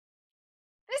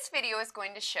This video is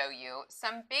going to show you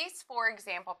some base 4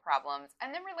 example problems and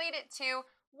then relate it to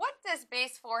what does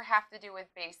base 4 have to do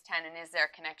with base 10 and is there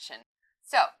a connection?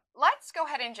 So let's go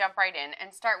ahead and jump right in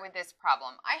and start with this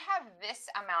problem. I have this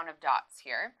amount of dots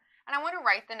here and I want to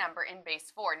write the number in base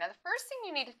 4. Now the first thing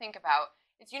you need to think about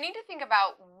is you need to think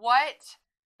about what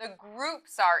the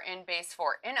groups are in base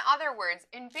 4. In other words,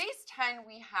 in base 10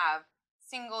 we have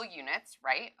single units,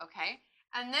 right? Okay.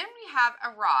 And then we have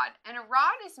a rod, and a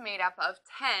rod is made up of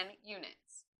 10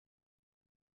 units.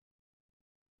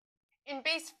 In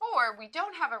base 4, we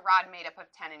don't have a rod made up of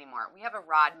 10 anymore. We have a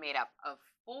rod made up of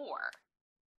 4.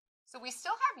 So we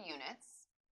still have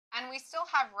units, and we still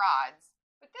have rods,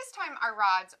 but this time our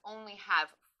rods only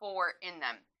have 4 in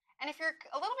them. And if you're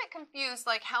a little bit confused,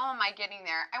 like how am I getting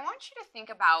there, I want you to think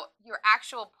about your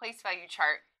actual place value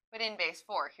chart, but in base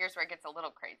 4. Here's where it gets a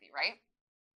little crazy, right?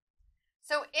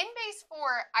 So in base 4,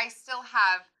 I still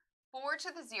have 4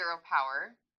 to the 0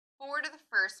 power, 4 to the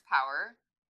first power,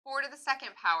 4 to the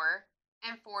second power,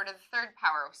 and 4 to the third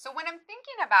power. So when I'm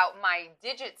thinking about my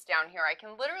digits down here, I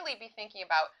can literally be thinking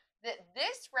about that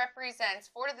this represents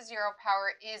 4 to the 0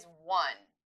 power is 1.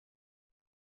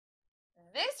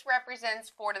 This represents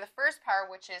 4 to the first power,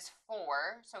 which is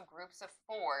 4, so groups of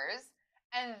 4s.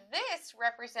 And this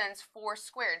represents 4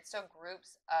 squared, so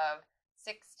groups of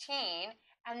 16.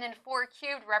 And then 4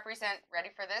 cubed represent, ready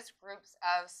for this, groups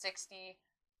of 64.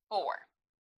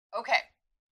 Okay,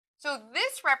 so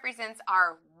this represents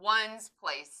our ones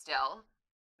place still.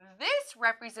 This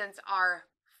represents our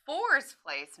fours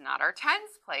place, not our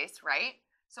tens place, right?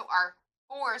 So our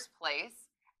fours place.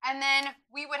 And then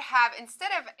we would have, instead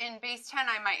of in base 10,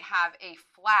 I might have a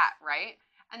flat, right?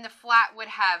 And the flat would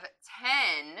have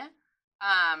 10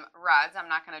 rods. I'm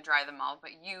not going to draw them all,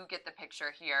 but you get the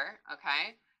picture here,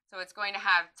 okay? So it's going to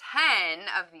have 10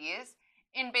 of these.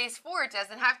 In base 4, it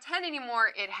doesn't have 10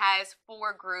 anymore. It has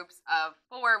 4 groups of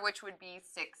 4, which would be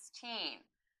 16.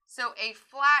 So a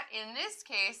flat in this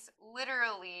case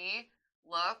literally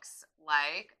looks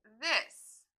like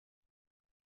this.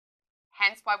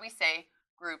 Hence why we say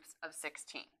groups of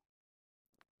 16.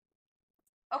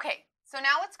 Okay, so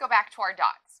now let's go back to our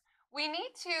dots. We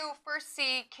need to first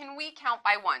see, can we count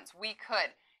by ones? We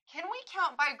could. Can we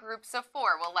count by groups of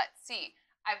 4? Well, let's see.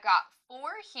 I've got 4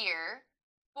 here,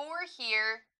 4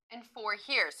 here, and 4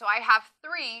 here. So I have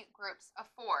 3 groups of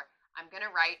 4. I'm going to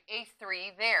write a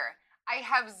 3 there. I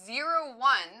have 0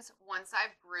 ones once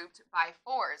I've grouped by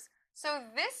 4s. So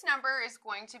this number is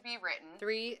going to be written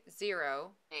 3,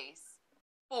 0, base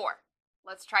 4.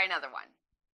 Let's try another one.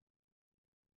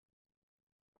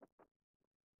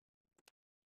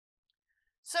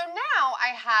 So now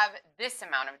I have this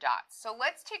amount of dots. So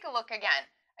let's take a look again.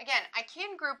 Again, I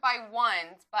can group by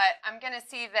ones, but I'm going to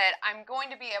see that I'm going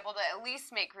to be able to at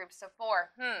least make groups of 4.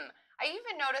 I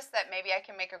even noticed that maybe I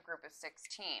can make a group of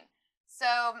 16.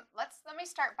 So let me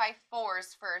start by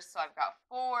 4s first. So I've got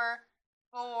 4,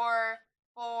 4,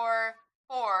 4,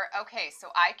 4. Okay,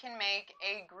 so I can make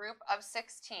a group of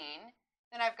 16.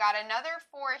 Then I've got another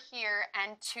 4 here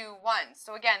and 2 1s.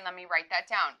 So again, let me write that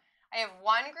down. I have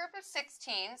one group of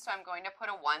 16, so I'm going to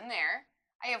put a 1 there.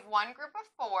 I have one group of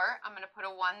 4, I'm going to put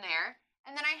a 1 there,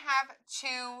 and then I have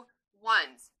 2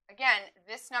 1s. Again,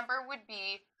 this number would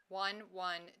be 1,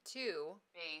 1, 2,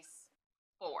 base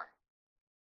 4.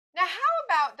 Now how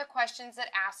about the questions that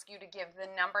ask you to give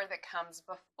the number that comes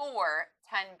before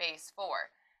 10 base 4?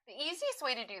 The easiest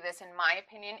way to do this, in my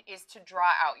opinion, is to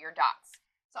draw out your dots.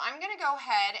 So I'm going to go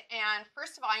ahead and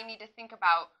first of all, I need to think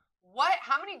about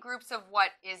how many groups of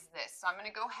what is this? So I'm going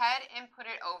to go ahead and put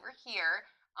it over here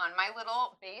on my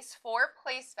little base 4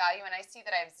 place value, and I see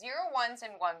that I have 0 1s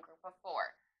in one group of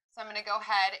 4. So I'm going to go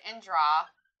ahead and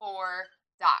draw 4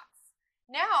 dots.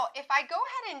 Now, if I go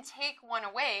ahead and take 1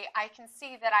 away, I can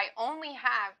see that I only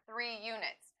have 3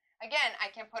 units. Again,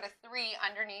 I can put a 3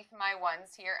 underneath my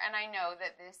 1s here, and I know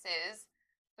that this is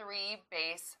 3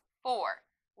 base 4.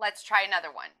 Let's try another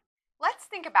one. Let's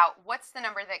think about what's the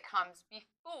number that comes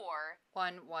before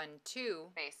 1, 1,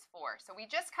 2 base 4. So we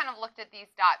just kind of looked at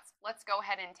these dots. Let's go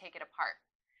ahead and take it apart.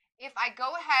 If I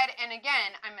go ahead and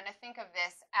again, I'm going to think of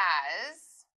this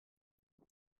as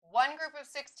one group of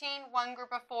 16, one group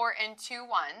of 4, and 2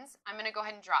 1s. I'm going to go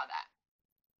ahead and draw that.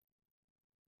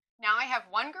 Now I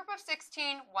have one group of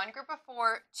 16, one group of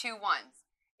 4, 2 1s.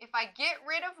 If I get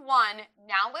rid of 1,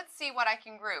 now let's see what I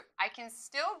can group. I can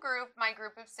still group my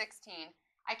group of 16.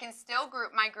 I can still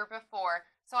group my group of 4.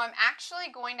 So I'm actually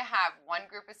going to have one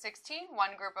group of 16,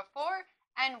 one group of 4,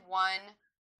 and 1,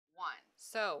 1.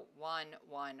 So 1,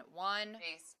 1, 1,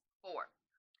 base 4.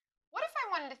 What if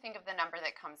I wanted to think of the number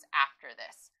that comes after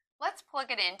this? Let's plug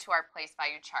it into our place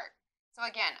value chart. So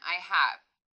again, I have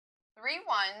 3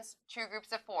 ones, 2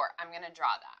 groups of 4. I'm going to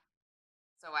draw that.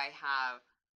 So I have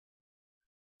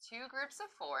 2 groups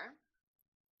of 4.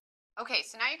 Okay,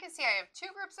 so now you can see I have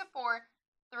 2 groups of 4,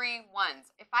 3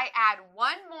 ones. If I add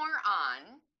one more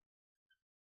on,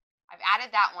 I've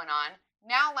added that one on.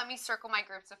 Now let me circle my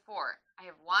groups of 4. I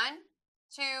have 1,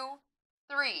 2,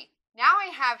 3. Now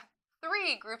I have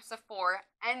 3 groups of 4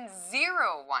 and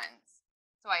 0 ones.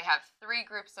 So I have 3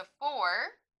 groups of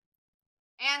 4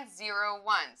 and 0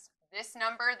 ones. This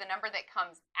number, the number that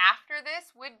comes after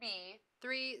this, would be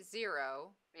 30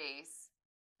 base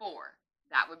 4.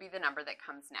 That would be the number that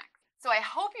comes next. So I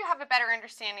hope you have a better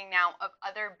understanding now of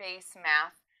other base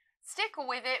math. Stick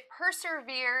with it,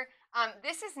 persevere.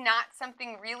 This is not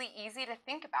something really easy to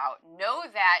think about. Know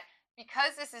that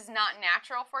because this is not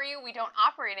natural for you, we don't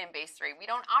operate in base 3. We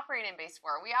don't operate in base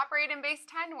 4. We operate in base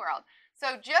 10 world.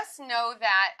 So just know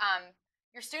that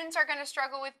your students are going to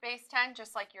struggle with base 10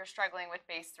 just like you're struggling with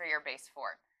base 3 or base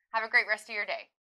 4. Have a great rest of your day.